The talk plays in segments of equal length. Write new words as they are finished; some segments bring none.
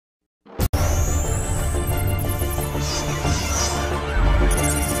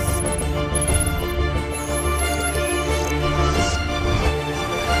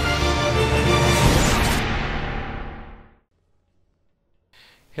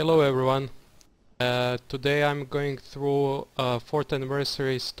Hello everyone. Today I'm going through 4th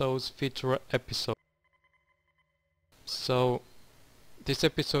anniversary Stowe's feature episode. So this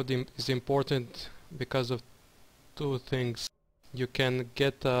episode is important because of two things. You can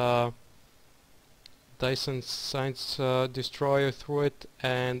get a Dyson Science Destroyer through it,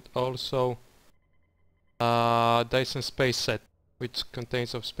 and also a Dyson Space Set, which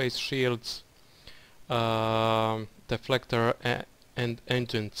contains of space shields, deflector and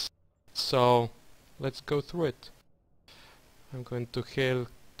engines. So let's go through it. I'm going to hail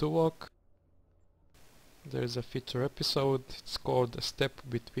Tuvok. There's a feature episode, it's called A Step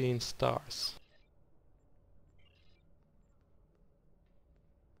Between Stars.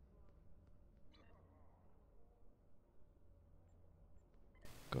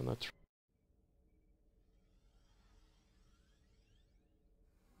 Gonna try.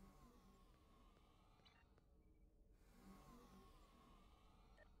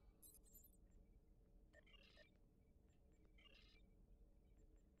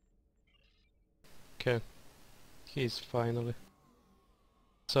 Okay, he's finally.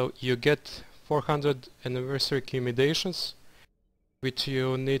 So you get 400 anniversary accumulations, which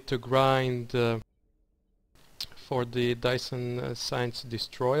you need to grind for the Dyson Science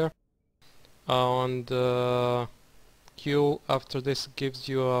Destroyer. And queue after this gives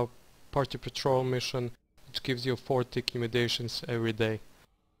you a party patrol mission, which gives you 40 accumulations every day.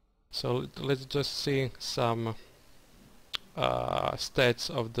 So let's just see some stats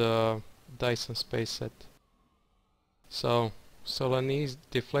of the Dyson Space Set. So Solane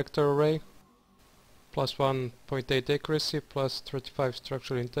deflector array, plus 1.8 accuracy, plus 35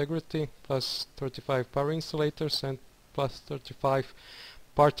 structural integrity, plus 35 power insulators, and plus 35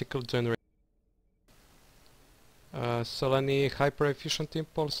 particle generator. Solane hyper efficient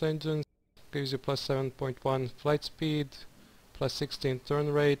impulse engine gives you plus 7.1 flight speed, plus 16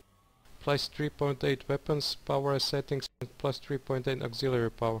 turn rate, plus 3.8 weapons power settings, and plus 3.8 auxiliary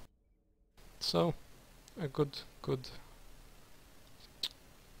power. So a good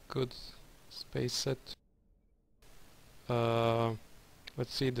space set.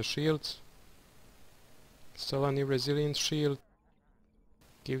 Let's see the shields. Solane Resilience Shield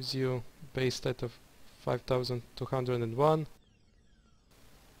gives you base stat of 5201.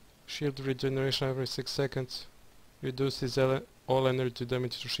 Shield regeneration every 6 seconds. Reduces all energy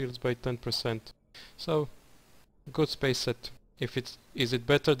damage to shields by 10%. So good space set. If is it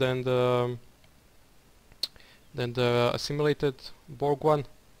better than the assimilated Borg one?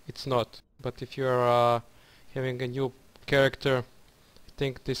 It's not. But if you're having a new character, I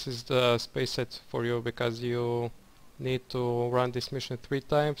think this is the space set for you, because you need to run this mission 3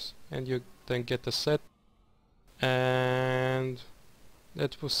 times and you then get a set, and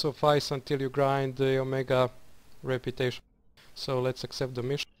that will suffice until you grind the Omega reputation. So let's accept the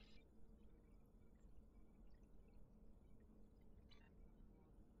mission.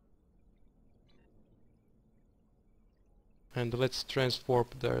 And let's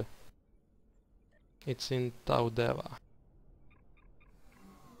transwarp there. It's in Taudeva.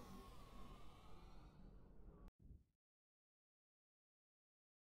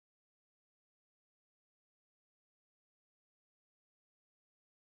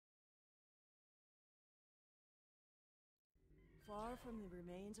 Far from the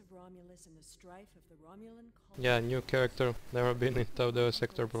remains of Romulus and the strife of the Romulan Yeah, new character, never been in Taudeva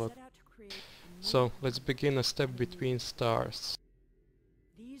sector block. So let's begin A Step Between Stars.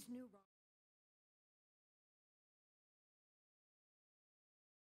 These new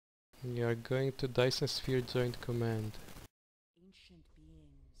We are going to Dyson Sphere Joint Command. ancient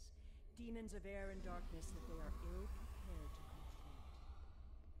beings, demons of air and darkness that they are ill prepared to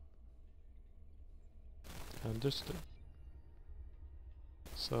confront. Understood.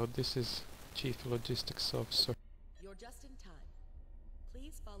 So this is Chief Logistics Officer. You're just in time.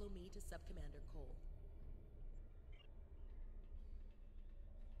 Please follow me to Sub-Commander Cole.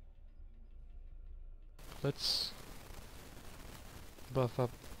 Let's buff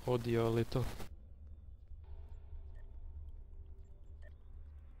up audio a little.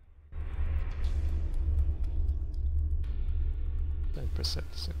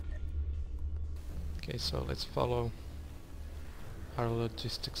 Okay, so let's follow our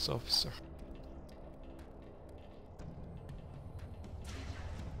logistics officer.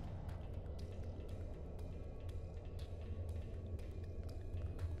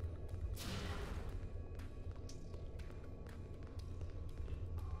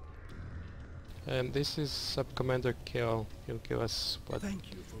 And this is Sub-Commander Kale. He'll give us what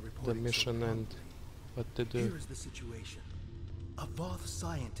the mission and what to do. Here is the situation. A Voth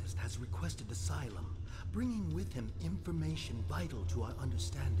scientist has requested asylum, bringing with him information vital to our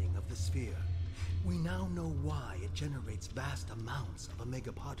understanding of the sphere. We now know why it generates vast amounts of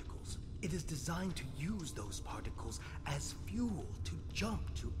omega particles. It is designed to use those particles as fuel to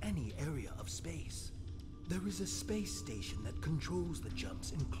jump to any area of space. There is a space station that controls the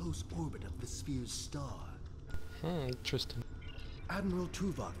jumps in close orbit of the sphere's star. Interesting. Admiral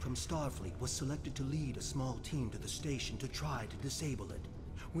Tuvok from Starfleet was selected to lead a small team to the station to try to disable it.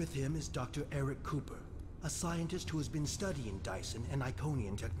 With him is Dr. Eric Cooper, a scientist who has been studying Dyson and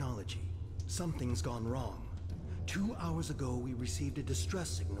Iconian technology. Something's gone wrong. 2 hours ago, we received a distress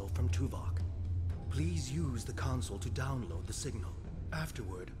signal from Tuvok. Please use the console to download the signal.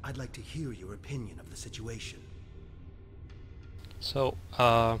 Afterward, I'd like to hear your opinion of the situation. So,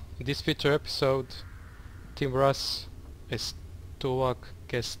 this feature episode, Tim Russ is Tuvok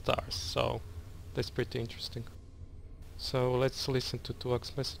guest stars, so that's pretty interesting. So let's listen to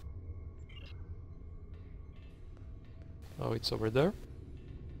Tuvok's message. Oh, it's over there.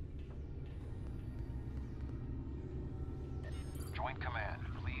 Joint Command,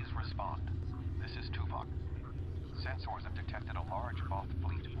 please respond. This is Tuvok. Sensors have detected a large Voth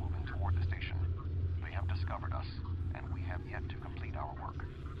fleet moving toward the station. They have discovered us, and we have yet to complete our work.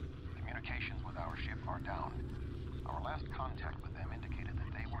 Communications with our ship are down. Our last contact with them indicated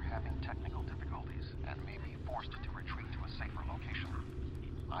that they were having technical difficulties and may be forced to retreat to a safer location.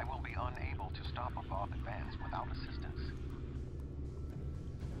 I will be unable to stop a Voth advance without assistance.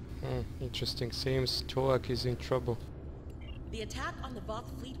 Interesting. Seems Tuvok is in trouble. The attack on the Voth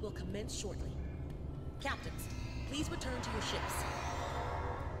fleet will commence shortly. Captains, please return to your ships.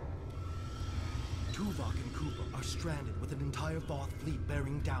 Tuvok and Cooper are stranded with an entire Voth fleet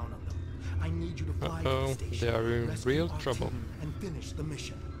bearing down on them. I need you to fly to the station, they are in rescue real our trouble. team, and finish the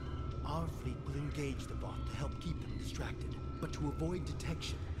mission. Our fleet will engage the Voth to help keep them distracted. But to avoid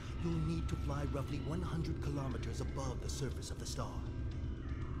detection, you'll need to fly roughly 100 kilometers above the surface of the star.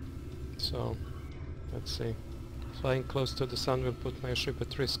 So, let's see. Flying close to the sun will put my ship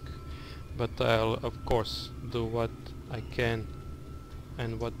at risk, but I'll of course do what I can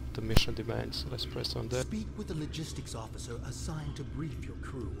and what the mission demands. Let's press on that. Speak with the logistics officer assigned to brief your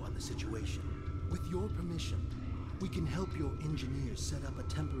crew on the situation. With your permission, we can help your engineers set up a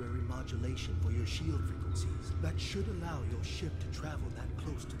temporary modulation for your shield frequencies that should allow your ship to travel that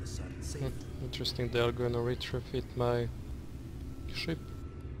close to the sun safely. Interesting, they're gonna retrofit my ship.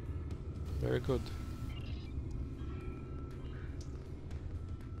 Very good.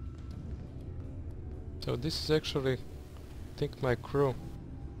 So this is actually, I think, my crew.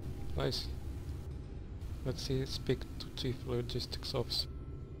 Nice. Let's see, speak to Chief Logistics Officer.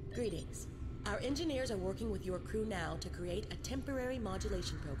 Greetings. Our engineers are working with your crew now to create a temporary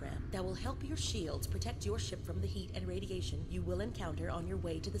modulation program that will help your shields protect your ship from the heat and radiation you will encounter on your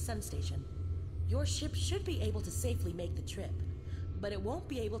way to the sun station. Your ship should be able to safely make the trip, but it won't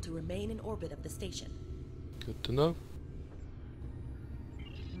be able to remain in orbit of the station. Good to know.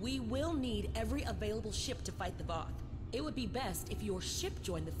 We will need every available ship to fight the Voth. It would be best if your ship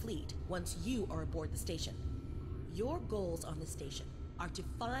joined the fleet once you are aboard the station. Your goals on the station are to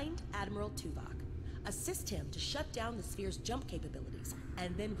find Admiral Tuvok, assist him to shut down the sphere's jump capabilities,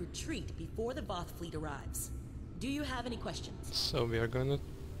 and then retreat before the Voth fleet arrives. Do you have any questions? So we are gonna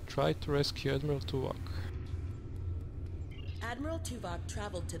try to rescue Admiral Tuvok. Admiral Tuvok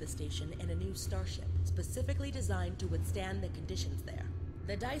traveled to the station in a new starship, specifically designed to withstand the conditions there.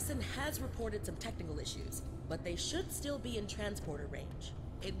 The Dyson has reported some technical issues, but they should still be in transporter range.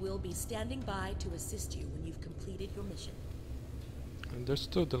 It will be standing by to assist you when you've completed your mission.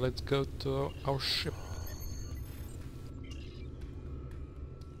 Understood. Let's go to our ship.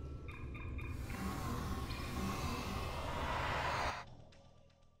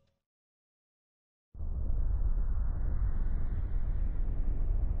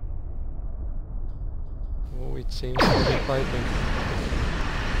 Oh, it seems to be fighting.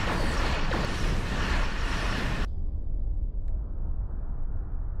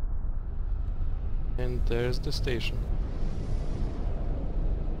 And there's the station.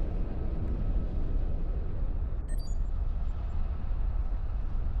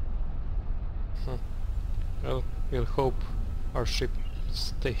 Well, we'll hope our ship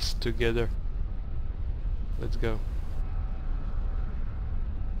stays together. Let's go.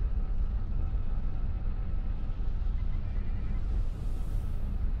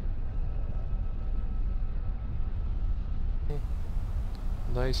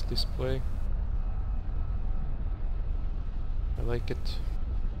 Nice display. I like it.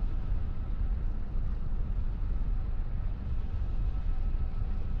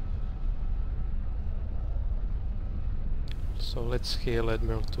 So let's hail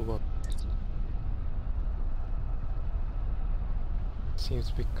Admiral Tuvok.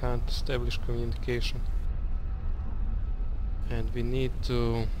 Seems we can't establish communication. And we need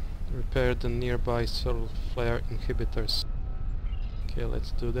to repair the nearby solar flare inhibitors. Okay,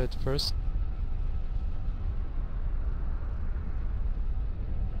 let's do that first.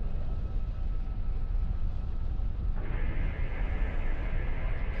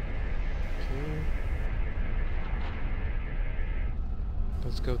 Okay.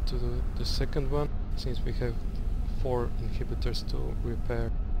 Let's go to the second one, since we have 4 inhibitors to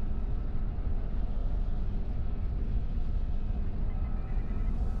repair.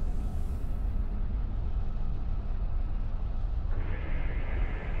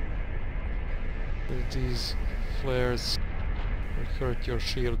 These flares will hurt your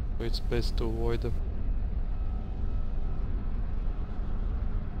shield, so it's best to avoid them.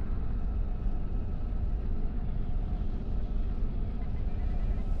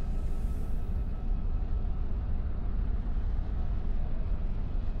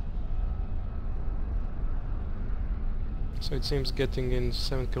 So it seems getting in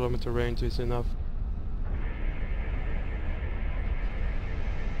 7-kilometer range is enough.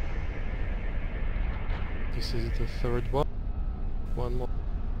 This is the third one. One more.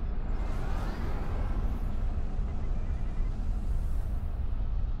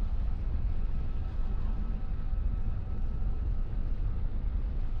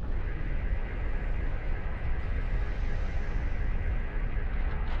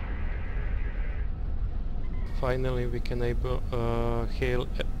 Finally we can hail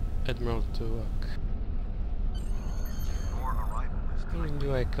Admiral Tuvok. Your arrival is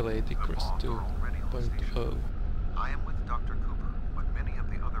New accolade equals 2.0. I am with Dr. Cooper, but many of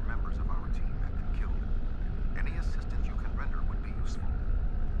the other members of our team have been killed. Any assistance you can render would be useful.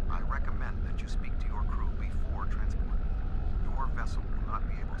 I recommend that you speak to your crew before transport. Your vessel will not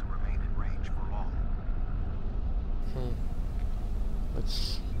be able to remain in range for long.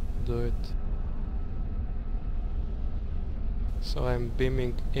 Let's do it. So I'm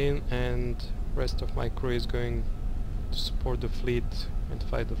beaming in, and rest of my crew is going to support the fleet and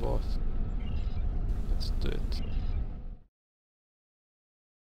fight the Voth. Let's do it.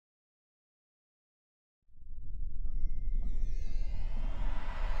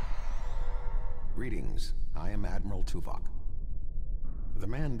 Greetings, I am Admiral Tuvok. The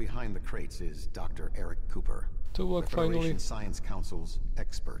man behind the crates is Dr. Eric Cooper, Tuvok the finally. Federation Science Council's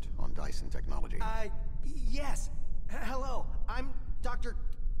expert on Dyson technology. Yes. Hello, I'm Dr.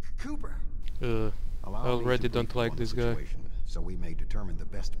 Cooper. I Allow me to already brief don't you like on this the guy. situation, so we may determine the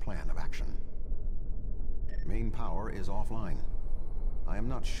best plan of action. Main power is offline. I am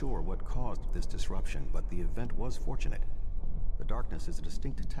not sure what caused this disruption, but the event was fortunate. The darkness is a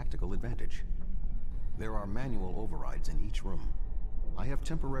distinct tactical advantage. There are manual overrides in each room. I have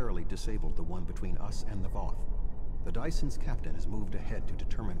temporarily disabled the one between us and the Voth. The Dyson's captain has moved ahead to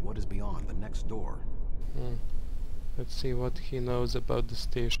determine what is beyond the next door. Let's see what he knows about the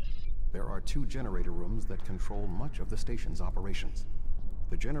station. There are 2 generator rooms that control much of the station's operations.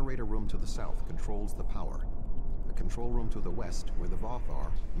 The generator room to the south controls the power. The control room to the west, where the Voth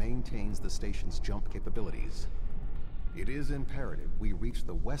are, maintains the station's jump capabilities. It is imperative we reach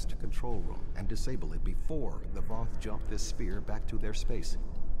the west control room and disable it before the Voth jump this sphere back to their space.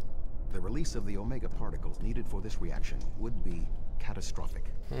 The release of the Omega particles needed for this reaction would be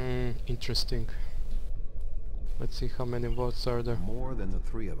catastrophic. Interesting. Let's see how many Voths are there. More than the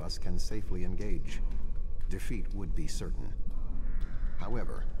 3 of us can safely engage. Defeat would be certain.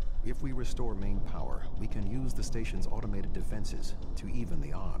 However, if we restore main power, we can use the station's automated defenses to even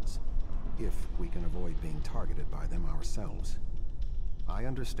the odds, if we can avoid being targeted by them ourselves. I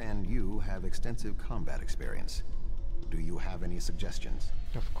understand you have extensive combat experience. Do you have any suggestions?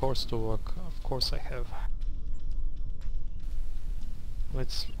 Of course, Tuvok. Of course I have.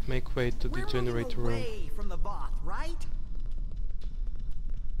 Let's make way to the generator room. Away from the Voth, right?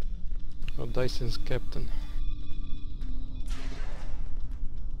 Oh, Dyson's captain.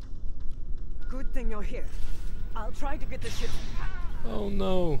 Good thing you're here. I'll try to get the ship. Oh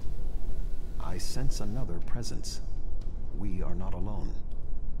no! I sense another presence. We are not alone.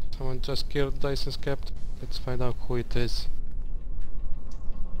 Someone just killed Dyson's captain. Let's find out who it is.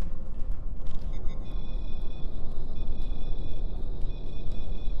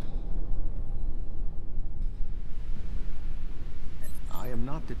 I am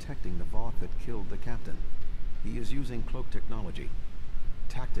not detecting the Voth that killed the captain. He is using cloak technology.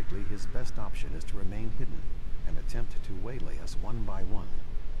 Tactically, his best option is to remain hidden and attempt to waylay us one by one.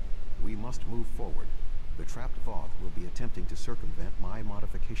 We must move forward. The trapped Voth will be attempting to circumvent my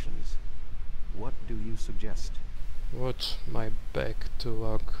modifications. What do you suggest? Watch my back,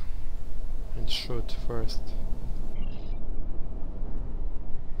 Tuvok, and shoot first.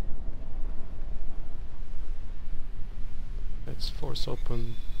 Let's force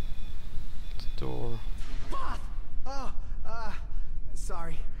open the door. Voth! Oh,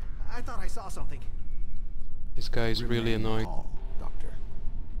 sorry. I thought I saw something. This guy is really Remain annoying. calm, Doctor.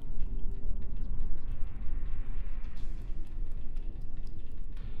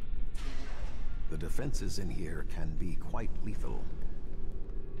 The defenses in here can be quite lethal.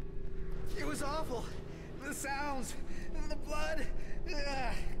 It was awful. The sounds, the blood.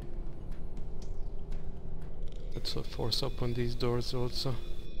 Ugh. Let's force open these doors also.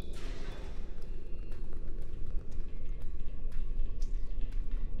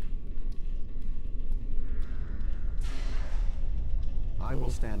 I will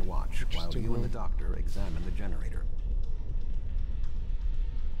stand watch while Interesting you and the room. doctor examine the generator.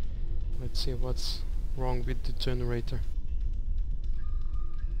 Let's see what's wrong with the generator.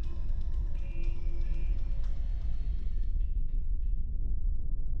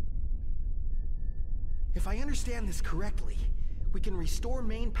 If I understand this correctly, we can restore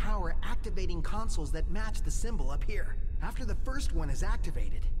main power activating consoles that match the symbol up here. After the first one is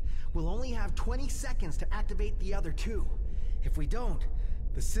activated, we'll only have 20 seconds to activate the other two. If we don't,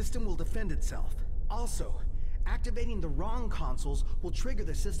 the system will defend itself. Also, activating the wrong consoles will trigger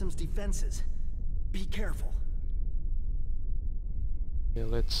the system's defenses. Be careful. Yeah,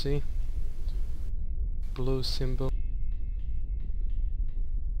 let's see. Blue symbol.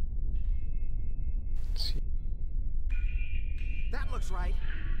 Let's see. That looks right.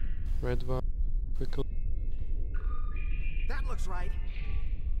 Red one. Quickly. That looks right.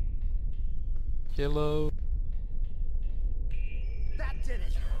 Yellow. That did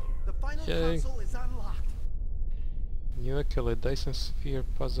it. The final Yay. console is unlocked. New accolade, Dyson Sphere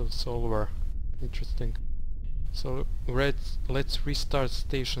puzzle solver. Interesting. So let's restart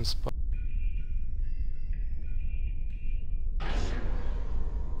station spot.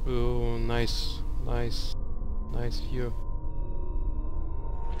 Ooh, nice view.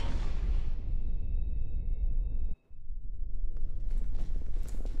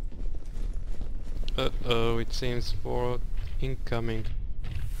 Uh-oh, it seems for incoming.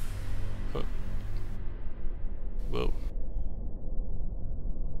 Oh. Whoa.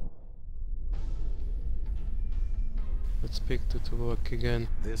 Let's speak to Tuvok again.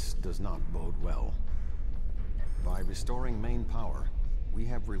 This does not bode well. By restoring main power, we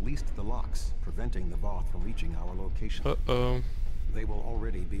have released the locks, preventing the Voth from reaching our location. Uh-oh. They will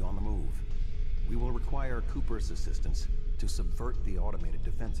already be on the move. We will require Cooper's assistance to subvert the automated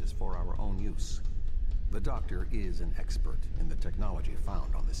defenses for our own use. The Doctor is an expert in the technology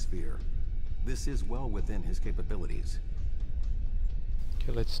found on the sphere. This is well within his capabilities.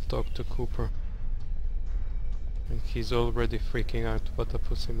 Okay, let's talk to Cooper. And he's already freaking out. What a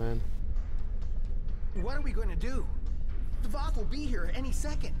pussy man. What are we going to do? The Voth will be here any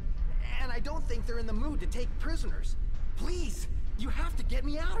second. And I don't think they're in the mood to take prisoners. Please, you have to get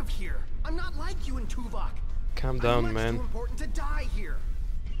me out of here. I'm not like you and Tuvok. Calm down, I'm much man. too important to die here.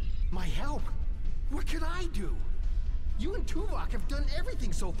 My help? What could I do? You and Tuvok have done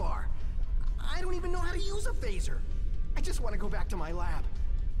everything so far. I don't even know how to use a phaser. I just want to go back to my lab.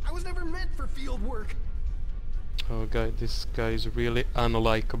 I was never meant for field work. Oh god, this guy is really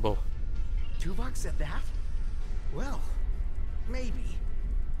unlikable. Tuvok said that? Well, maybe.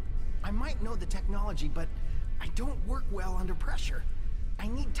 I might know the technology, but I don't work well under pressure. I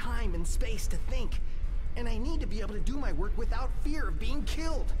need time and space to think, and I need to be able to do my work without fear of being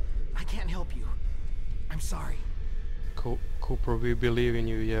killed. I can't help you. I'm sorry. Cooper, we believe in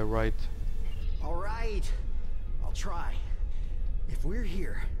you, yeah, right. All right, I'll try. If we're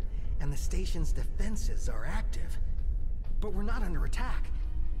here, and the station's defenses are active, but we're not under attack.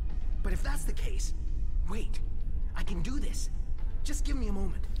 But if that's the case, wait, I can do this. Just give me a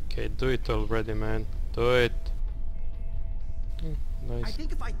moment. Okay, do it already, man. Do it. Nice. I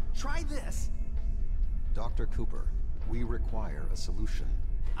think if I try this... Dr. Cooper, we require a solution.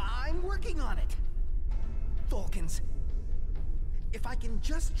 I'm working on it. Vulcans. If I can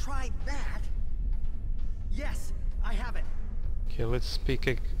just try that... Yes, I have it. Okay, let's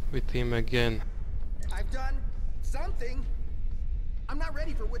speak with him again. I've done something. I'm not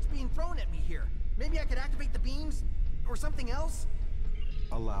ready for what's being thrown at me here. Maybe I could activate the beams or something else?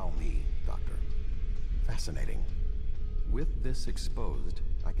 Allow me, Doctor. Fascinating. With this exposed,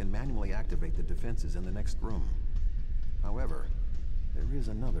 I can manually activate the defenses in the next room. However, there is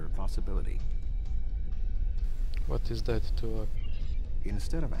another possibility. What is that, Tuvok?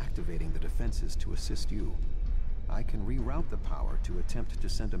 Instead of activating the defenses to assist you, I can reroute the power to attempt to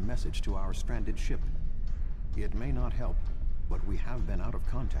send a message to our stranded ship. It may not help, but we have been out of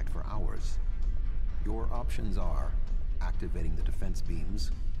contact for hours. Your options are activating the defense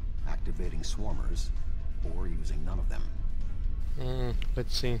beams, activating swarmers, or using none of them.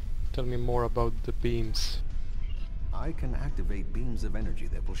 Let's see. Tell me more about the beams. I can activate beams of energy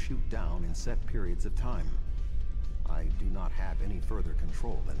that will shoot down in set periods of time. I do not have any further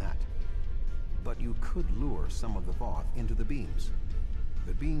control than that. But you could lure some of the Voth into the beams.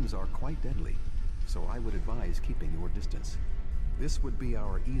 The beams are quite deadly, so I would advise keeping your distance. This would be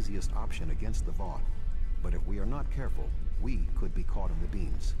our easiest option against the Voth, but if we are not careful, we could be caught in the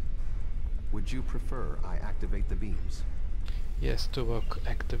beams. Would you prefer I activate the beams? Yes, Tuvok,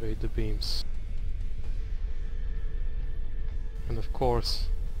 activate the beams. And of course,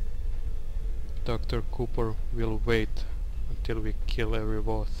 Dr. Cooper will wait until we kill every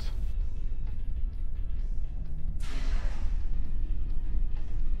Voth.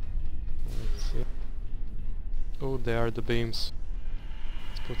 Let's see. Oh, there are the beams.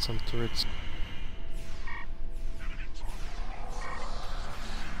 Let's put some turrets.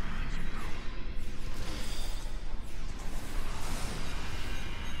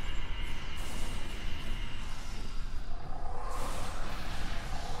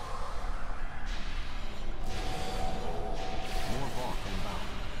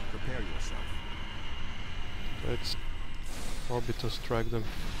 Let's orbital strike them.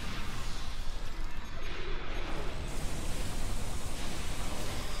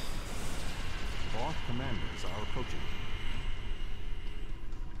 Voth commanders are approaching.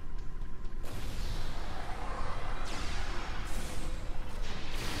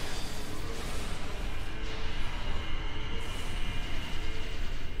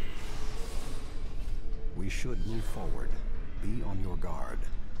 We should move forward. Be on your guard.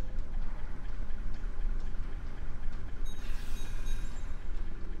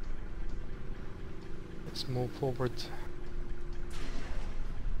 Let's move forward.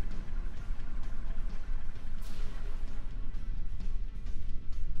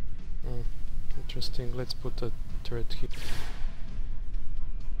 Interesting, let's put a turret here.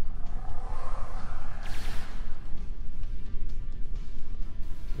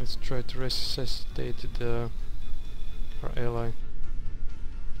 Let's try to resuscitate our ally.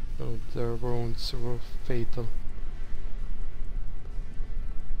 Oh, their wounds were fatal.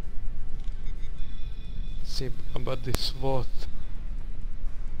 See about this Voth.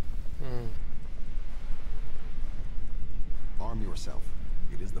 Arm yourself.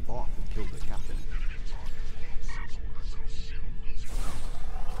 It is the Voth who killed the captain.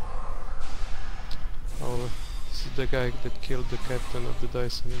 Oh, this is the guy that killed the captain of the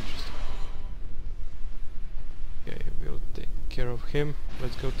Dyson. Interesting. Okay, we'll take care of him.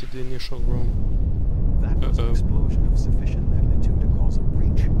 Let's go to the initial room. That was an explosion of sufficient magnitude to cause a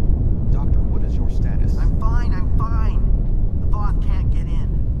breach. Doctor, what is your status? I'm fine, I'm fine. The Voth can't get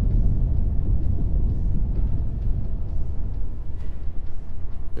in.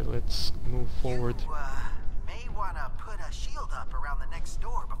 Okay, let's move forward. You, may want to put a shield up around the next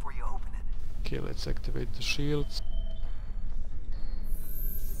door before you open it. Okay, let's activate the shields.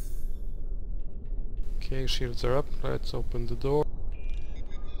 Okay, shields are up. Let's open the door.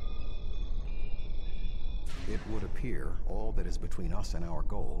 It would appear all that is between us and our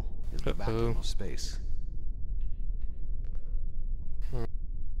goal is the vacuum of space.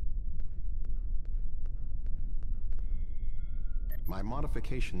 My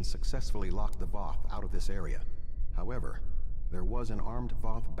modifications successfully locked the Voth out of this area. However, there was an armed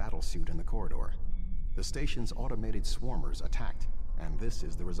Voth battlesuit in the corridor. The station's automated swarmers attacked, and this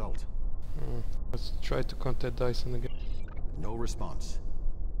is the result. Let's try to contact Dyson again. No response.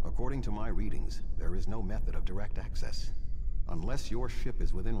 According to my readings, there is no method of direct access. Unless your ship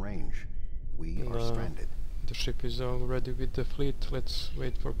is within range, we are stranded. The ship is already with the fleet. Let's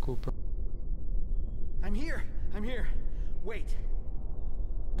wait for Cooper. I'm here! I'm here! Wait!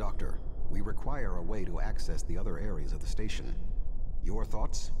 Doctor, we require a way to access the other areas of the station. Your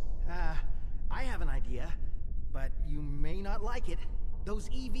thoughts? I have an idea, but you may not like it. Those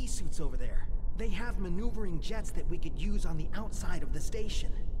EV suits over there, they have maneuvering jets that we could use on the outside of the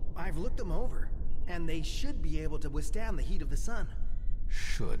station. I've looked them over, and they should be able to withstand the heat of the sun.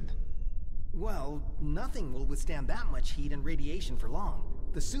 Should? Well, nothing will withstand that much heat and radiation for long.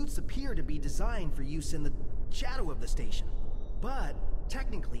 The suits appear to be designed for use in the shadow of the station. But,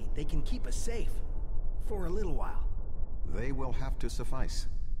 technically, they can keep us safe. For a little while. They will have to suffice.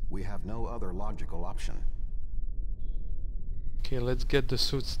 We have no other logical option. Okay, let's get the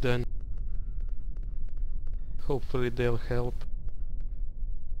suits then. Hopefully they'll help.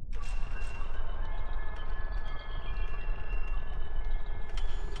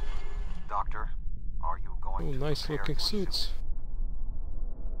 Doctor, are you going to nice prepare looking your suits.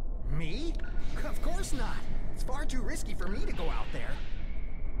 Me? Of course not. It's far too risky for me to go out there.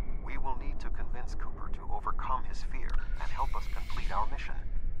 We will need to convince Cooper to overcome his fear and help us continue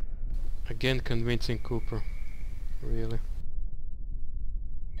Again convincing Cooper. Really.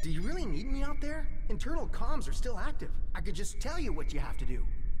 Do you really need me out there? Internal comms are still active. I could just tell you what you have to do.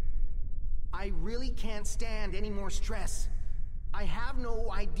 I really can't stand any more stress. I have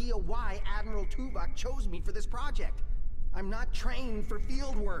no idea why Admiral Tuvok chose me for this project. I'm not trained for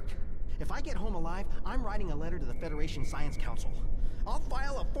field work. If I get home alive, I'm writing a letter to the Federation Science Council. I'll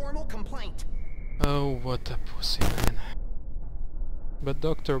file a formal complaint. Oh, what a pussy, man. But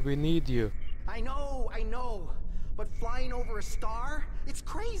Doctor, we need you. I know. But flying over a star? It's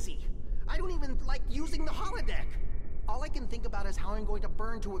crazy. I don't even like using the holodeck. All I can think about is how I'm going to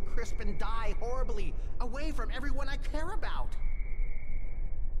burn to a crisp and die horribly, away from everyone I care about.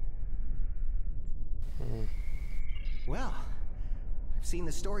 Well, I've seen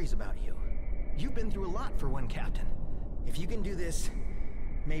the stories about you. You've been through a lot for one captain. If you can do this,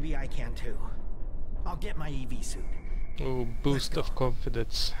 maybe I can too. I'll get my EV suit. Oh, boost of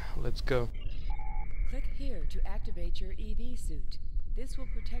confidence. Let's go. Click here to activate your EV suit. This will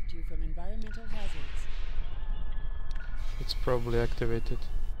protect you from environmental hazards. It's probably activated.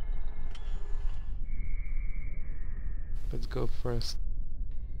 Let's go first.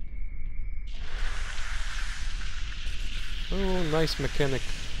 Oh, nice mechanic.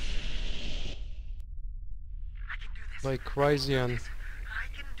 I can do this. Like Ryzian. I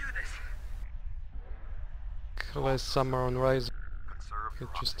can do this. Last summer on Ryzian. Conserve your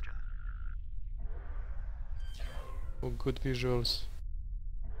Interesting. oxygen. Oh, good visuals.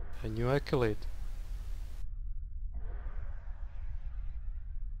 A new accolade.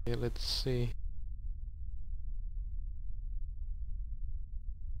 Okay, let's see.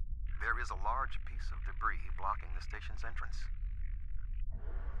 There is a large piece of debris blocking the station's entrance.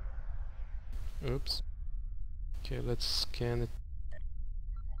 Oops. Okay, let's scan it.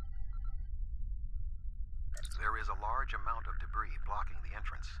 There is a large amount of debris blocking the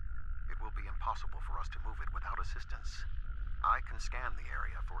entrance. It will be impossible for us to move it without assistance. I can scan the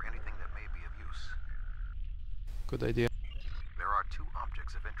area for anything that may be of use. Good idea. There are two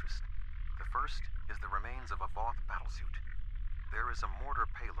objects of interest. The first is the remains of a Voth battlesuit. There is a mortar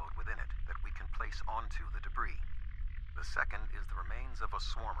payload within it that we can place onto the debris. The second is the remains of a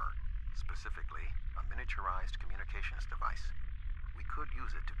swarmer, specifically a miniaturized communications device. We could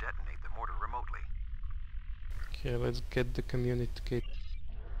use it to detonate the mortar remotely. Okay, let's get the communicate.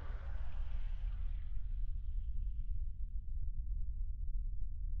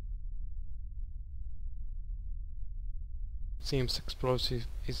 Seems explosive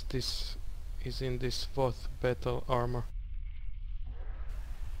is in this Voth battle armor.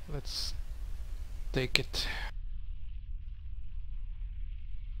 Let's take it.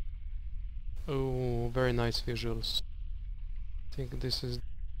 Oh, very nice visuals. I think this is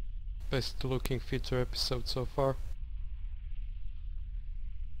best looking feature episode so far.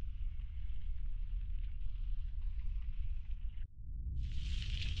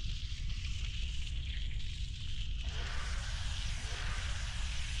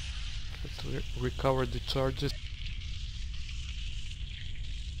 Let's recover the charges.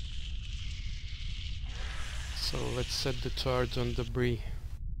 So let's set the charge on debris.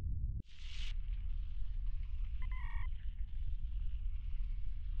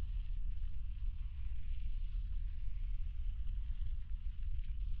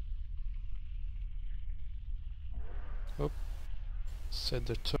 Oh, set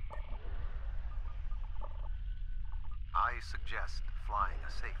the charge. I suggest flying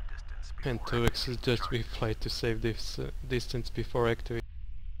a safe distance before And 2x activating suggests we charges. fly to save this distance before activating.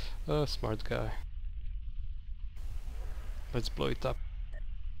 Smart guy. Let's blow it up.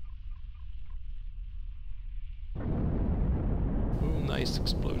 Ooh, nice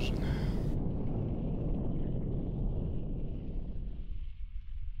explosion.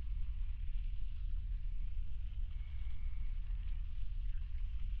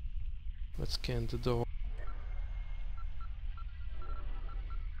 Let's scan the door.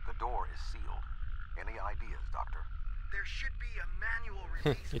 The door is sealed. Any ideas, Doctor? There should be a manual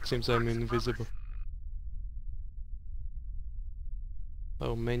release. It for seems the I'm parts above invisible. us.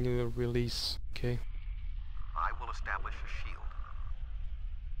 Oh, manual release. Okay. I will establish a shield.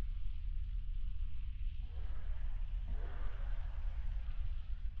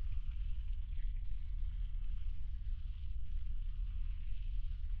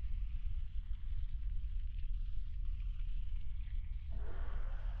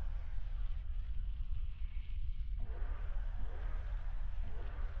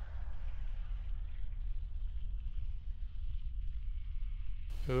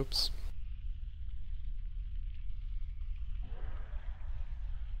 Oops.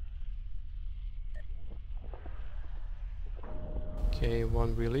 Okay,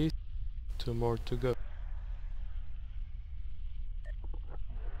 one release. 2 more to go.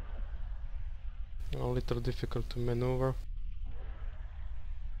 A little difficult to maneuver.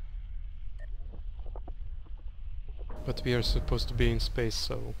 But we are supposed to be in space,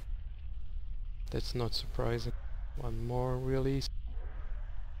 so that's not surprising. One more release.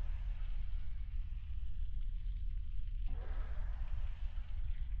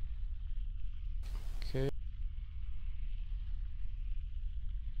 Okay.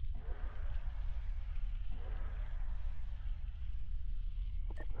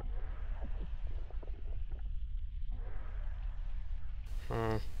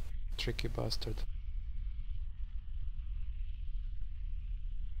 Tricky bastard.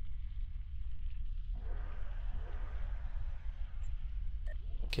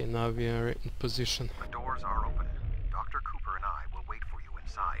 Okay, now we are in position. The doors are open. Dr. Cooper and I will wait for you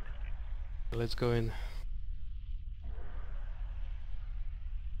inside. Let's go in.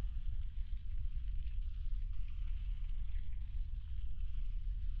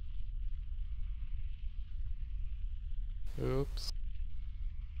 Oops.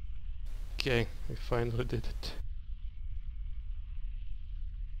 Okay, we finally did it.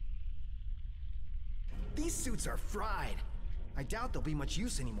 These suits are fried. I doubt they'll be much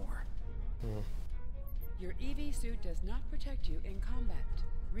use anymore. Your EV suit does not protect you in combat.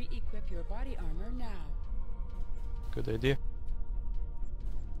 Re-equip your body armor now. Good idea.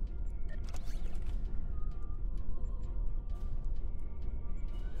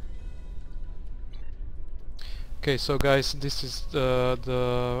 Okay, so guys, this is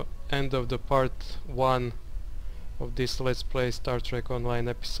the end of the part 1 of this Let's Play Star Trek Online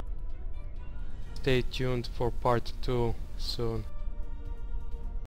episode. Stay tuned for part 2 soon.